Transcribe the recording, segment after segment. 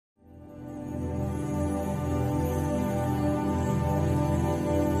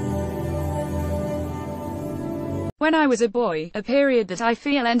When I was a boy, a period that I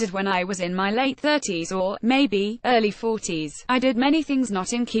feel ended when I was in my late 30s or, maybe, early 40s, I did many things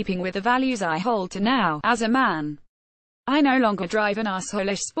not in keeping with the values I hold to now, as a man. I no longer drive an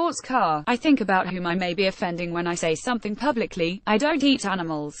arsehole-ish sports car. I think about whom I may be offending when I say something publicly. I don't eat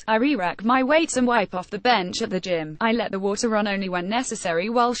animals. I re-rack my weights and wipe off the bench at the gym. I let the water run only when necessary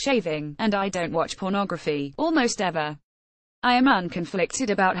while shaving. And I don't watch pornography. Almost ever. I am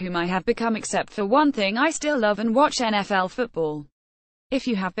unconflicted about whom I have become, except for one thing: I still love and watch NFL football. If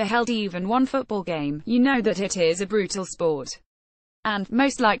you have beheld even one football game, you know that it is a brutal sport. And,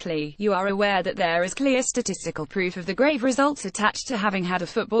 most likely, you are aware that there is clear statistical proof of the grave results attached to having had a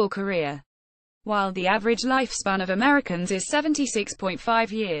football career. While the average lifespan of Americans is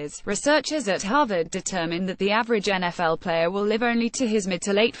 76.5 years, researchers at Harvard determined that the average NFL player will live only to his mid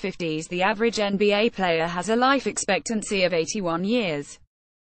to late 50s. The average NBA player has a life expectancy of 81 years.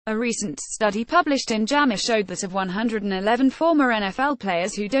 A recent study published in JAMA showed that of 111 former NFL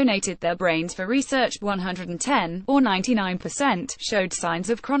players who donated their brains for research, 110, or 99%, showed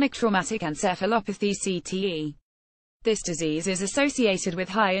signs of chronic traumatic encephalopathy (CTE). This disease is associated with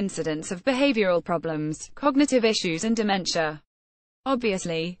high incidence of behavioral problems, cognitive issues and dementia.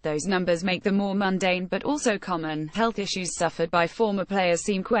 Obviously, those numbers make the more mundane but also common health issues suffered by former players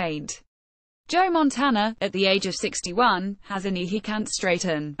seem quaint. Joe Montana, at the age of 61, has a knee he can't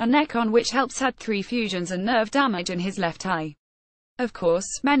straighten, a neck on which helps had 3 fusions and nerve damage in his left eye. Of course,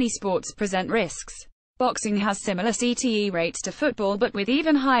 many sports present risks. Boxing has similar CTE rates to football, but with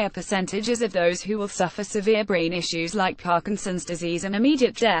even higher percentages of those who will suffer severe brain issues like Parkinson's disease and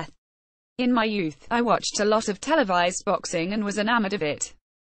immediate death. In my youth, I watched a lot of televised boxing and was enamored of it.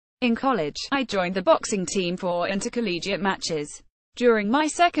 In college, I joined the boxing team for intercollegiate matches. During my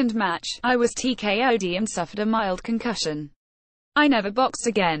second match, I was TKO'd and suffered a mild concussion. I never boxed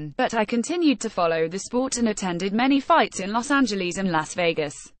again, but I continued to follow the sport and attended many fights in Los Angeles and Las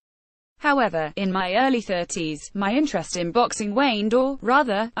Vegas. However, in my early 30s, my interest in boxing waned, or,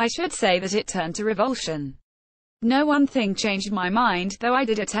 rather, I should say that it turned to revulsion. No one thing changed my mind, though I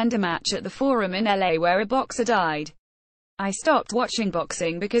did attend a match at the Forum in LA where a boxer died. I stopped watching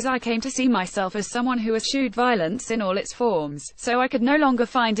boxing because I came to see myself as someone who eschewed violence in all its forms, so I could no longer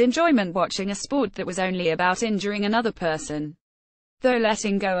find enjoyment watching a sport that was only about injuring another person. Though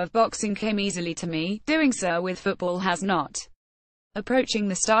letting go of boxing came easily to me, doing so with football has not. Approaching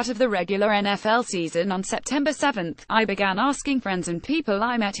the start of the regular NFL season on September 7, I began asking friends and people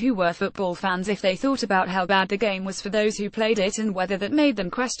I met who were football fans if they thought about how bad the game was for those who played it and whether that made them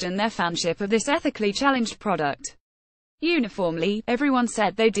question their fanship of this ethically challenged product. Uniformly, everyone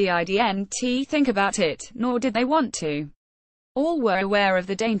said they didn't think about it, nor did they want to. All were aware of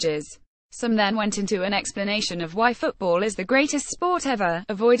the dangers. Some then went into an explanation of why football is the greatest sport ever,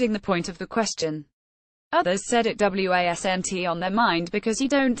 avoiding the point of the question. Others said it wasn't on their mind because you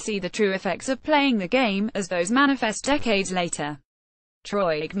don't see the true effects of playing the game, as those manifest decades later.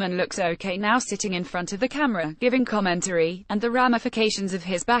 Troy Aikman looks okay now sitting in front of the camera, giving commentary, and the ramifications of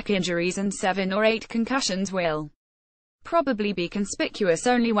his back injuries and 7 or 8 concussions will probably be conspicuous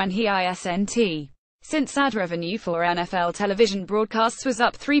only when he isn't. Since ad revenue for NFL television broadcasts was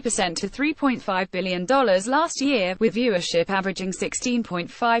up 3% to $3.5 billion last year, with viewership averaging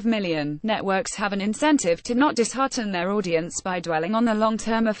 16.5 million, networks have an incentive to not dishearten their audience by dwelling on the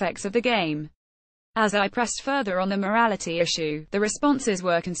long-term effects of the game. As I pressed further on the morality issue, the responses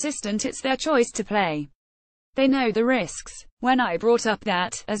were consistent: it's their choice to play. They know the risks. When I brought up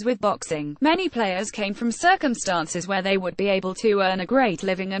that, as with boxing, many players came from circumstances where they would be able to earn a great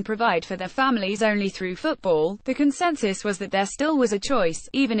living and provide for their families only through football, the consensus was that there still was a choice,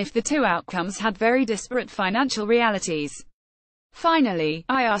 even if the two outcomes had very disparate financial realities. Finally,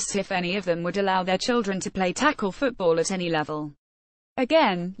 I asked if any of them would allow their children to play tackle football at any level.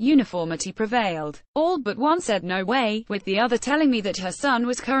 Again, uniformity prevailed. All but one said no way, with the other telling me that her son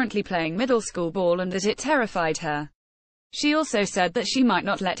was currently playing middle school ball and that it terrified her. She also said that she might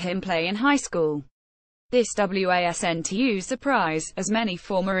not let him play in high school. This wasn't a surprise, as many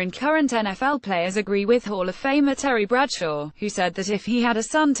former and current NFL players agree with Hall of Famer Terry Bradshaw, who said that if he had a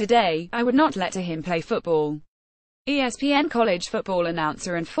son today, I would not let him play football. ESPN college football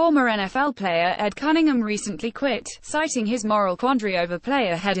announcer and former NFL player Ed Cunningham recently quit, citing his moral quandary over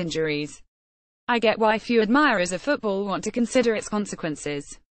player head injuries. I get why few admirers of football want to consider its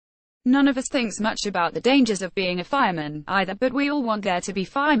consequences. None of us thinks much about the dangers of being a fireman, either, but we all want there to be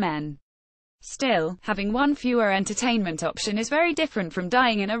firemen. Still, having one fewer entertainment option is very different from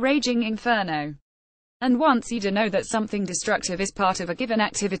dying in a raging inferno. And once you do know that something destructive is part of a given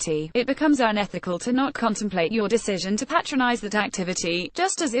activity, it becomes unethical to not contemplate your decision to patronize that activity,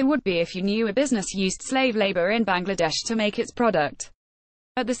 just as it would be if you knew a business used slave labor in Bangladesh to make its product.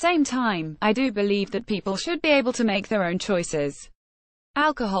 At the same time, I do believe that people should be able to make their own choices.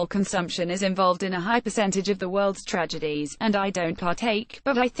 Alcohol consumption is involved in a high percentage of the world's tragedies, and I don't partake,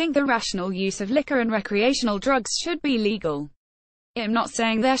 but I think the rational use of liquor and recreational drugs should be legal. I'm not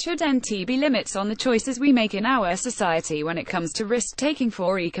saying there shouldn't be limits on the choices we make in our society when it comes to risk-taking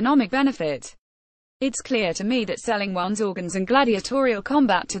for economic benefit. It's clear to me that selling one's organs and gladiatorial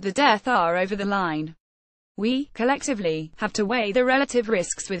combat to the death are over the line. We, collectively, have to weigh the relative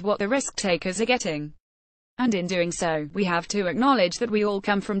risks with what the risk-takers are getting. And in doing so, we have to acknowledge that we all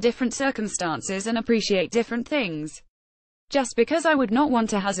come from different circumstances and appreciate different things. Just because I would not want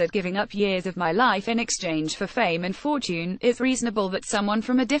to hazard giving up years of my life in exchange for fame and fortune, it's reasonable that someone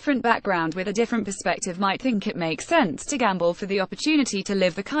from a different background with a different perspective might think it makes sense to gamble for the opportunity to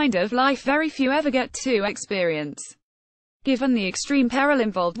live the kind of life very few ever get to experience. Given the extreme peril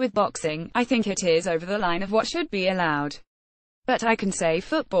involved with boxing, I think it is over the line of what should be allowed. But I can say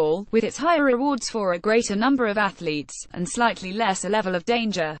football, with its higher rewards for a greater number of athletes, and slightly lesser level of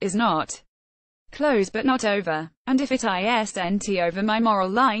danger, is not close but not over. And if it isn't over my moral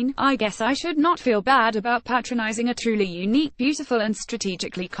line, I guess I should not feel bad about patronizing a truly unique, beautiful and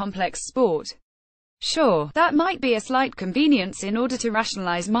strategically complex sport. Sure, that might be a slight convenience in order to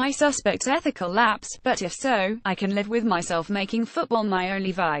rationalize my suspect ethical lapse, but if so, I can live with myself making football my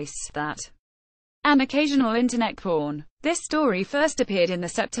only vice, that and occasional internet porn. This story first appeared in the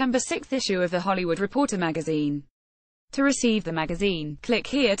September 6 issue of The Hollywood Reporter magazine. To receive the magazine, click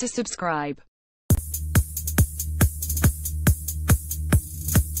here to subscribe.